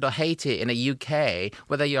love it or hate it in the UK,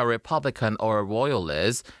 whether you're a Republican or a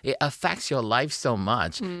royalist, it affects your life so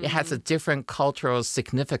much. It has a different cultural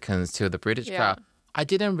significance to the British crowd. I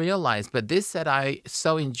didn't realize, but this set I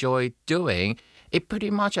so enjoyed doing, it pretty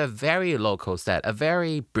much a very local set, a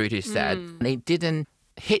very British set. And it didn't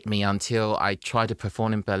hit me until I tried to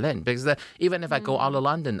perform in Berlin. Because even if I go out of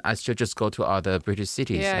London, I should just go to other British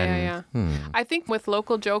cities. I think with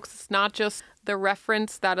local jokes, it's not just the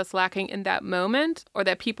reference that is lacking in that moment or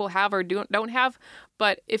that people have or don't have.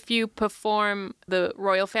 But if you perform the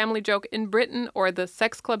royal family joke in Britain or the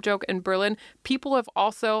sex club joke in Berlin, people have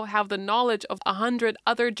the knowledge of 100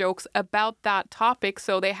 other jokes about that topic.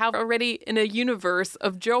 So they have already in a universe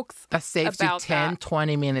of jokes that saves you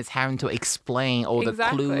 20 minutes having to explain all the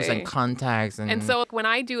clues and context. And so when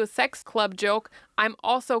I do a sex club joke, I'm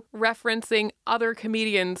also referencing other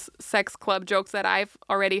comedians' sex club jokes that I've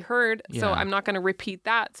already heard. So I'm not going to repeat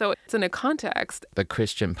that. So it's in a context. The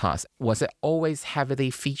Christian past, was it always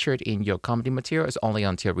heavily featured in your comedy materials only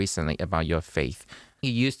until recently about your faith?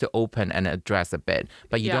 You used to open and address a bit,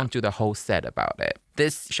 but you don't do the whole set about it.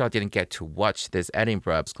 This show didn't get to watch this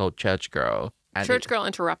Edinburgh. It's called Church Girl. Church Girl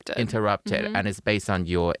Interrupted. And it's based on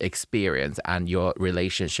your experience and your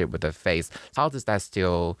relationship with the faith. How does that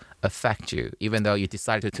still affect you, even though you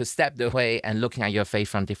decided to step away and looking at your faith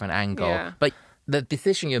from a different angle? Yeah. But the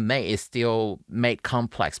decision you made is still made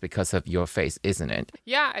complex because of your faith, isn't it?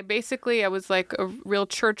 Yeah, I was like a real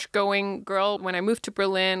church-going girl when I moved to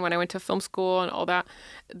Berlin, when I went to film school and all that.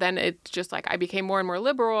 Then it just like I became more and more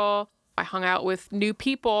liberal. I hung out with new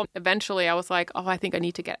people. Eventually, I was like, oh, I think I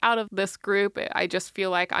need to get out of this group. I just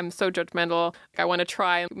feel like I'm so judgmental. I want to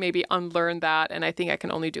try and maybe unlearn that. And I think I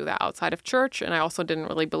can only do that outside of church. And I also didn't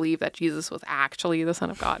really believe that Jesus was actually the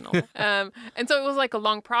Son of God and all that. And so it was like a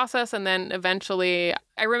long process. And then eventually,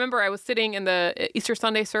 I remember I was sitting in the Easter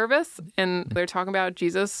Sunday service and they're talking about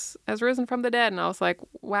Jesus has risen from the dead. And I was like,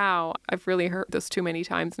 wow, I've really heard this too many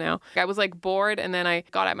times now. I was like bored. And then I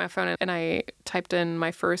got out my phone and I typed in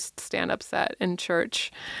my first stand-up set in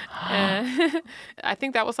church. I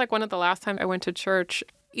think that was like one of the last times I went to church.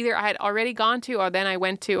 Either I had already gone to, or then I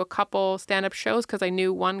went to a couple stand-up shows because I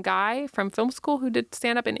knew one guy from film school who did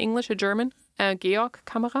stand-up in English, a German, Georg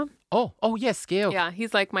Kamera. Oh, yes, Georg. Yeah,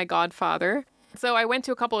 he's like my godfather. So I went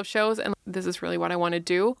to a couple of shows, and this is really what I want to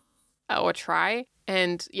do or try.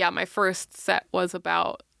 And yeah, my first set was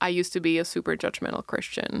about, I used to be a super judgmental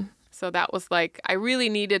Christian. So that was like, I really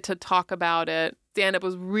needed to talk about it. Stand-up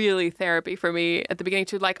was really therapy for me at the beginning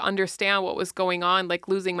to like understand what was going on, like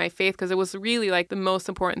losing my faith, because it was really like the most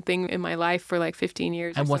important thing in my life for like 15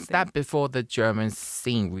 years. And was that before the German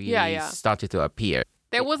scene really started to appear?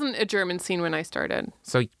 There wasn't a German scene when I started.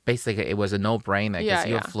 So basically it was a no-brainer because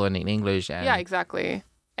you're fluent in English. And... Yeah, exactly.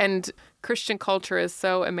 And Christian culture is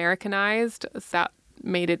so Americanized, so that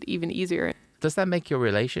made it even easier. Does that make your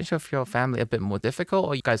relationship with your family a bit more difficult,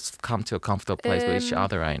 or you guys come to a comfortable place with each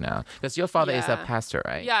other right now? Because your father is a pastor,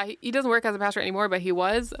 right? Yeah, he doesn't work as a pastor anymore, but he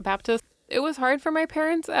was a Baptist. It was hard for my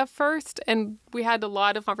parents at first, and we had a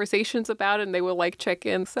lot of conversations about it, and they would like check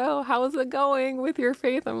in. So how is it going with your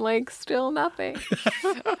faith? I'm like, still nothing.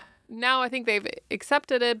 Now I think they've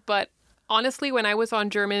accepted it, but honestly, when I was on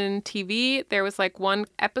German TV, there was like one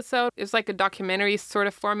episode. It was like a documentary sort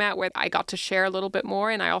of format where I got to share a little bit more.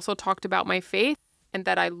 And I also talked about my faith and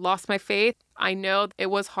that I lost my faith. I know it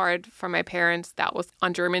was hard for my parents. That was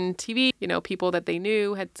on German TV. You know, people that they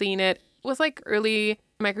knew had seen it. It was like early in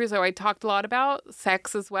my career, so I talked a lot about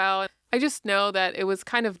sex as well. I just know that it was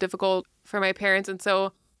kind of difficult for my parents. And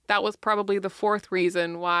so that was probably the fourth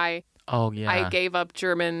reason why I gave up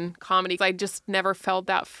German comedy. I just never felt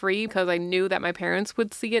that free because I knew that my parents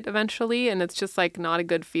would see it eventually, and it's just like not a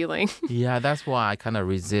good feeling. Yeah, that's why I kind of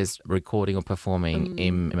resist recording or performing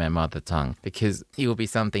in my mother tongue, because it will be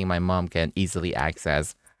something my mom can easily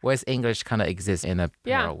access, whereas English kind of exists in a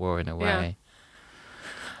parallel world in a way.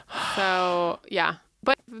 So, yeah.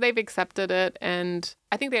 But they've accepted it, and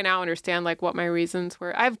I think they now understand like what my reasons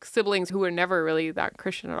were. I have siblings who were never really that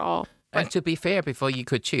Christian at all. And to be fair, before you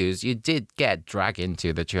could choose, you did get dragged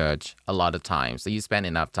into the church a lot of times. So you spent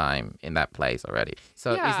enough time in that place already.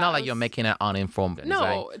 So it's not like you're making it uninformed.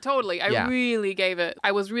 No, totally. I really gave it.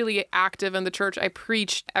 I was really active in the church. I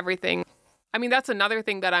preached everything. I mean, that's another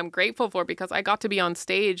thing that I'm grateful for, because I got to be on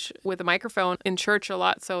stage with a microphone in church a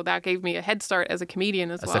lot. So that gave me a head start as a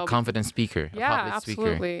comedian as well. As a confident speaker, a public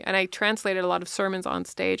absolutely. Speaker. And I translated a lot of sermons on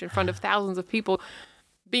stage in front of thousands of people.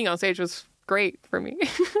 Being on stage was great for me.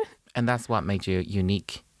 And that's what made you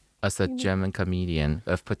unique as a German comedian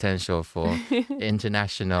of potential for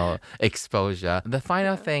international exposure. The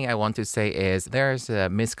final thing I want to say is there's a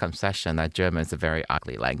misconception that German is a very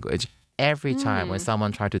ugly language. Every time when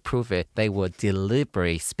someone tried to prove it, they would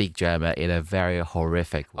deliberately speak German in a very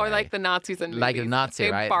horrific way. Or like the Nazis in movies. Like the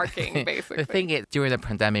Nazi, right? Barking, basically. The thing is, during the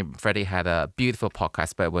pandemic, Freddi had a beautiful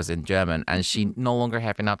podcast, but it was in German, and she no longer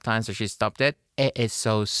had enough time, so she stopped it. It is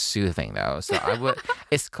so soothing, though. So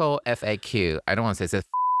it's called FAQ. I don't want to say it's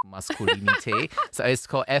masculinity. So it's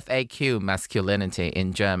called FAQ, masculinity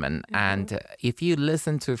in German. And if you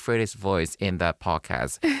listen to Freddi's voice in that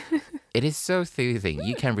podcast, it is so soothing.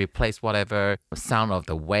 You can replace whatever sound of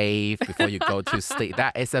the wave before you go to sleep.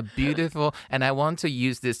 That is a beautiful, and I want to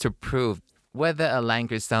use this to prove whether a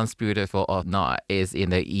language sounds beautiful or not is in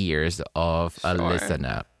the ears of a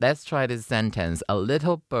listener. Let's try this sentence. A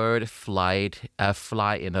little bird fly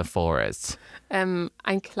in the forest. Ein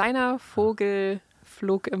kleiner Vogel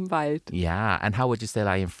flog im Wald. Yeah, and how would you say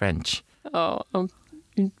that in French? Un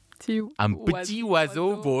petit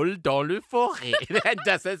oiseau vole dans le forêt. That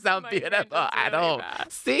doesn't sound beautiful at all.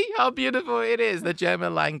 Bad. See how beautiful it is, the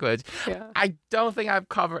German language. Yeah. I don't think I've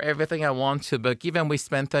covered everything I want to, but given we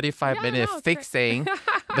spent 35 minutes fixing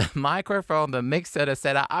the microphone, the mixer, the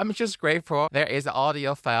setup, I'm just grateful there is an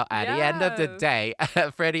audio file at the end of the day.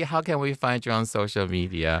 Freddi, how can we find you on social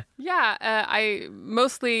media? Yeah, I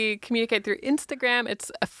mostly communicate through Instagram.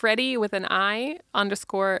 It's Freddi with an I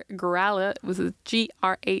 _Gralle. It was a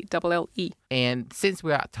GRALLE. And since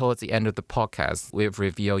we are towards the end of the podcast, we've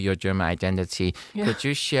revealed your German identity. Yeah. Could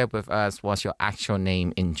you share with us what's your actual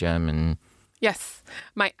name in German? Yes,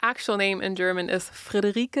 my actual name in German is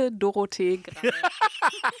Friederike Dorothee Gralle.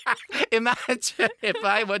 Imagine if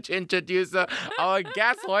I were to introduce our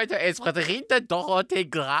guest heute is Friederike Dorothee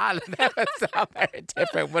Gralle. That would sound very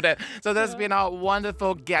different, wouldn't it? So that's been our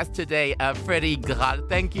wonderful guest today, Freddi Gralle.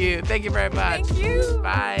 Thank you. Thank you very much. Thank you.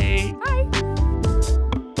 Bye. Bye.